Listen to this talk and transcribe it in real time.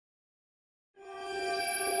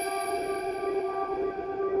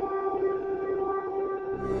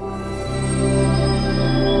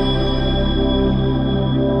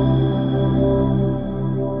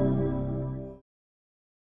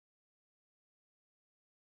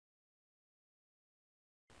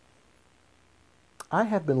I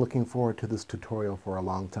have been looking forward to this tutorial for a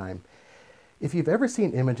long time. If you've ever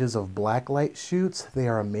seen images of blacklight shoots, they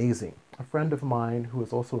are amazing. A friend of mine, who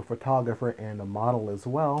is also a photographer and a model as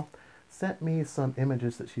well, sent me some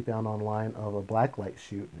images that she found online of a blacklight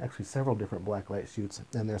shoot, actually several different blacklight shoots,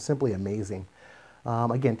 and they're simply amazing.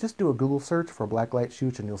 Again, just do a Google search for blacklight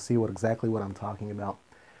shoots and you'll see exactly what I'm talking about.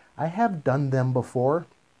 I have done them before.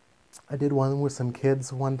 I did one with some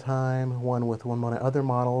kids one time, one with one of my other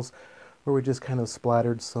models, where we just kind of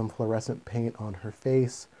splattered some fluorescent paint on her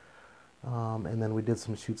face. And then we did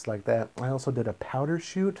some shoots like that. I also did a powder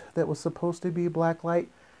shoot that was supposed to be blacklight,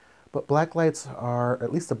 but blacklights are,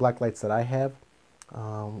 at least the blacklights that I have,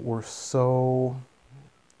 were so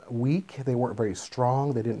weak. They weren't very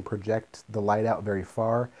strong. They didn't project the light out very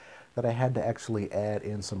far, that I had to actually add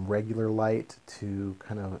in some regular light to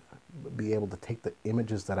kind of be able to take the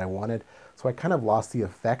images that I wanted. So I kind of lost the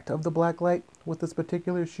effect of the blacklight with this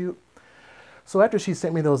particular shoot. So after she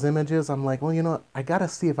sent me those images, I'm like, well, you know what? I gotta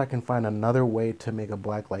see if I can find another way to make a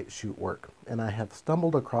blacklight shoot work. And I have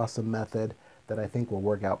stumbled across a method that I think will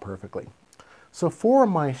work out perfectly. So for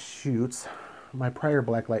my shoots, my prior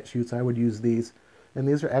blacklight shoots, I would use these. And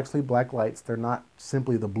these are actually black lights. They're not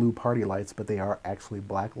simply the blue party lights, but they are actually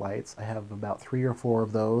black lights. I have about 3 or 4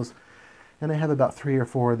 of those. And I have about 3 or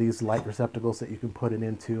 4 of these light receptacles that you can put it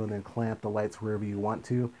into and then clamp the lights wherever you want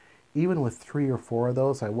to. Even with 3 or 4 of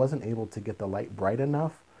those, I wasn't able to get the light bright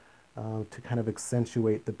enough to kind of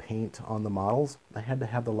accentuate the paint on the models. I had to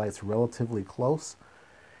have the lights relatively close.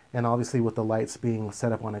 And obviously with the lights being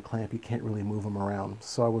set up on a clamp, you can't really move them around.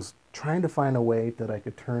 So I was trying to find a way that I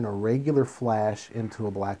could turn a regular flash into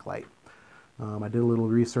a black light. I did a little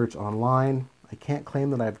research online. I can't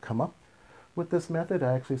claim that I've come up with this method.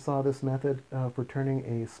 I actually saw this method for turning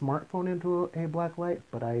a smartphone into a black light,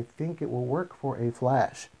 but I think it will work for a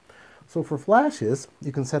flash. So for flashes,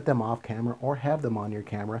 you can set them off camera or have them on your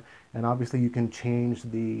camera, and obviously you can change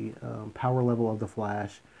the power level of the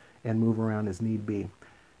flash and move around as need be.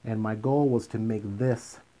 And my goal was to make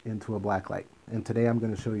this into a black light, and today I'm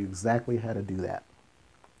going to show you exactly how to do that.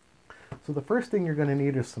 So the first thing you're going to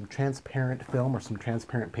need is some transparent film or some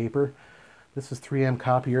transparent paper. This is 3M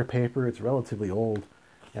copier paper. It's relatively old.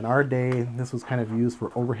 In our day, this was kind of used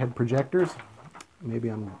for overhead projectors. Maybe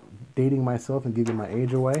I'm dating myself and giving my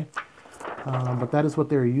age away. But that is what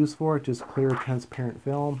they're used for, just clear transparent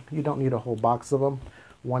film. You don't need a whole box of them.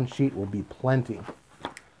 One sheet will be plenty.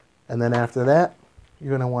 And then after that, you're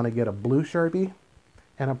going to want to get a blue Sharpie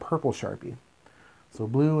and a purple Sharpie. So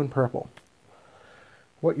blue and purple.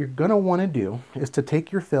 What you're going to want to do is to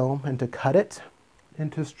take your film and to cut it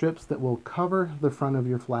into strips that will cover the front of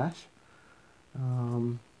your flash.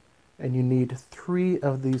 And you need 3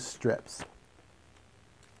 of these strips.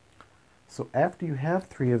 So after you have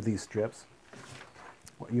 3 of these strips,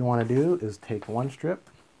 what you want to do is take one strip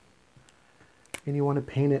and you want to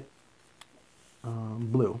paint it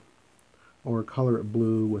blue, or color it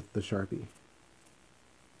blue with the Sharpie.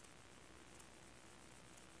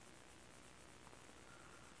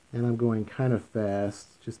 And I'm going kind of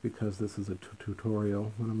fast just because this is a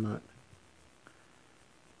tutorial and I'm not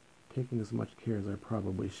taking as much care as I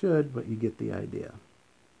probably should, but you get the idea.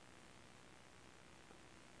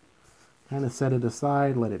 Kind of set it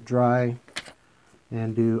aside, let it dry,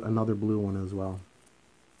 and do another blue one as well.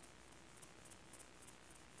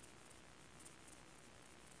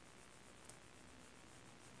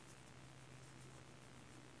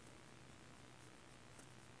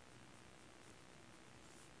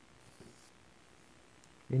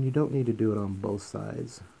 And you don't need to do it on both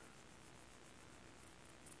sides.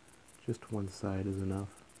 Just one side is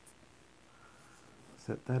enough.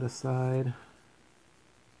 Set that aside.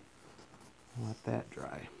 Let that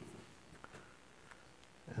dry.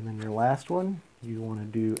 And then your last one you want to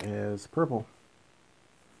do as purple.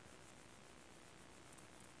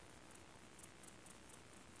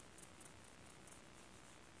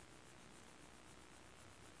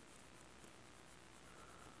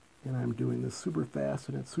 And I'm doing this super fast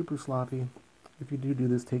and it's super sloppy. If you do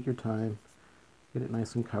this, take your time. Get it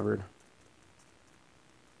nice and covered.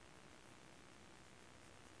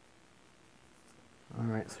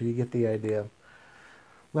 Alright, so you get the idea.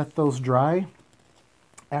 Let those dry.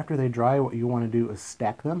 After they dry, what you want to do is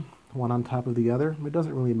stack them, one on top of the other. It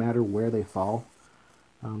doesn't really matter where they fall,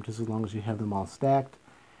 just as long as you have them all stacked.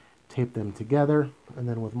 Tape them together, and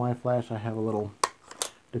then with my flash I have a little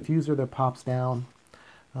diffuser that pops down.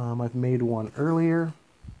 I've made one earlier,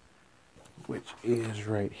 which is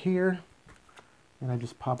right here, and I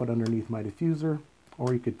just pop it underneath my diffuser,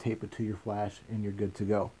 or you could tape it to your flash and you're good to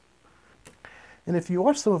go. And if you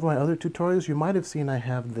watch some of my other tutorials, you might have seen I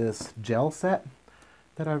have this gel set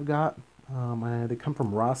that I've got. They come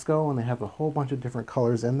from Roscoe, and they have a whole bunch of different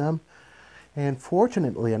colors in them. And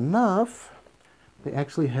fortunately enough, they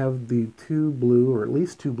actually have the 2 blue, or at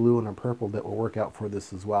least 2 blue and a purple that will work out for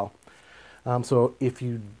this as well. So if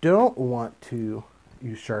you don't want to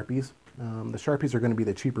use Sharpies, the Sharpies are going to be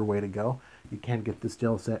the cheaper way to go. You can get this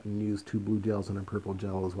gel set and use 2 blue gels and a purple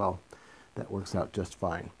gel as well. That works out just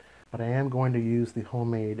fine. But I am going to use the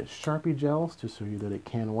homemade Sharpie gels to show you that it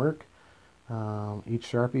can work.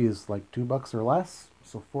 Each Sharpie is like $2 or less,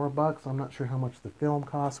 so $4. I'm not sure how much the film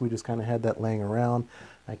costs. We just kind of had that laying around.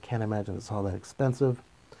 I can't imagine it's all that expensive.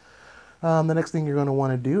 The next thing you're going to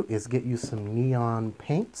want to do is get you some neon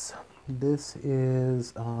paints. This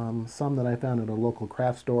is some that I found at a local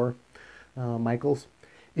craft store, Michael's.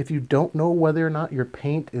 If you don't know whether or not your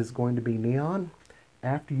paint is going to be neon,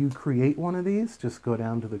 after you create one of these, just go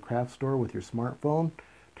down to the craft store with your smartphone,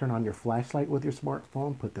 turn on your flashlight with your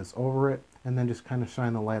smartphone, put this over it, and then just kind of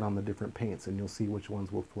shine the light on the different paints and you'll see which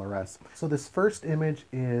ones will fluoresce. So this first image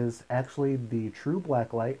is actually the true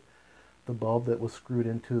black light, the bulb that was screwed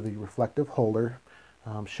into the reflective holder,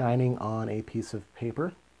 shining on a piece of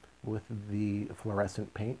paper with the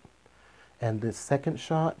fluorescent paint. And this second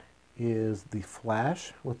shot is the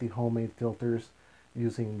flash with the homemade filters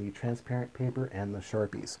using the transparent paper and the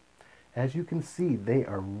Sharpies. As you can see, they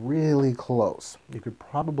are really close. You could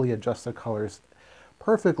probably adjust the colors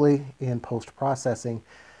perfectly in post-processing,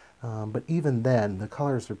 but even then, the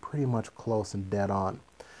colors are pretty much close and dead on.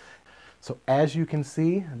 So as you can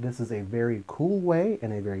see, this is a very cool way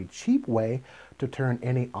and a very cheap way to turn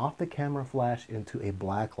any off-the-camera flash into a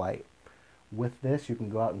black light. With this, you can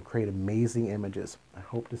go out and create amazing images. I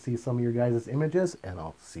hope to see some of your guys' images, and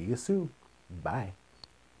I'll see you soon. Bye.